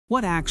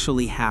What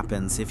actually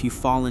happens if you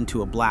fall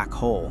into a black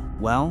hole?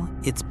 Well,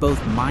 it's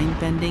both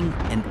mind-bending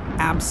and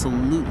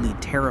absolutely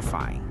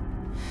terrifying.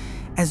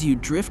 As you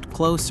drift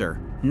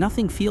closer,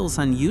 nothing feels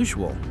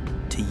unusual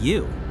to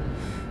you.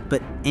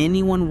 But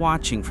anyone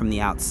watching from the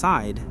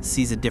outside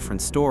sees a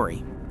different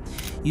story.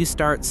 You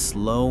start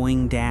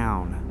slowing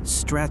down,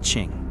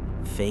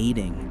 stretching,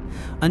 fading,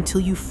 until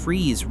you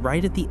freeze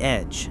right at the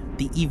edge,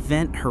 the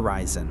event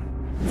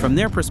horizon. From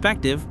their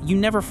perspective, you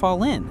never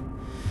fall in.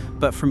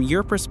 But from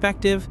your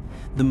perspective,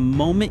 the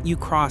moment you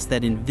cross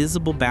that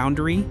invisible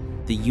boundary,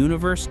 the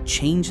universe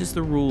changes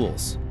the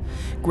rules.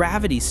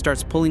 Gravity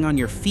starts pulling on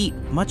your feet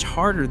much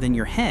harder than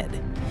your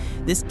head.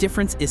 This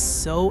difference is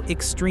so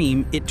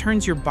extreme, it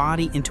turns your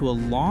body into a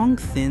long,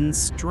 thin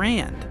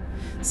strand.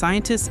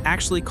 Scientists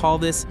actually call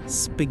this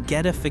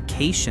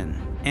spaghettification.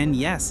 And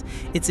yes,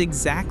 it's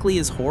exactly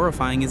as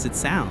horrifying as it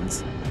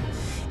sounds.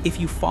 If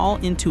you fall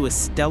into a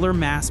stellar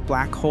mass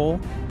black hole,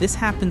 this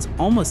happens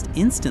almost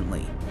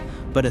instantly.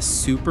 But a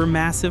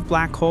supermassive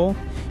black hole,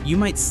 you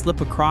might slip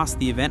across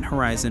the event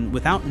horizon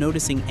without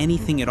noticing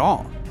anything at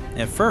all,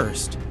 at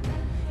first.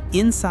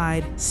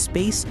 Inside,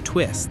 space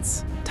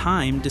twists,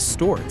 time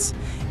distorts,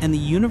 and the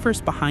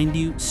universe behind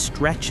you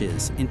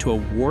stretches into a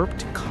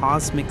warped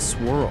cosmic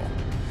swirl.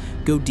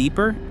 Go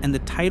deeper, and the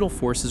tidal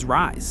forces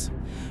rise.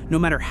 No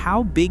matter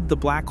how big the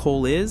black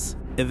hole is,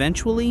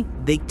 eventually,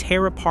 they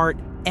tear apart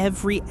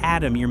every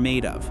atom you're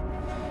made of.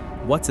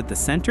 What's at the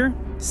center?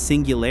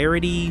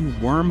 Singularity,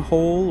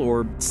 wormhole,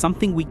 or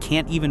something we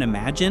can't even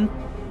imagine?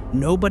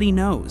 Nobody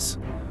knows.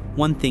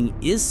 One thing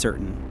is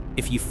certain,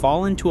 if you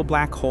fall into a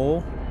black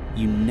hole,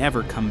 you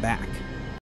never come back.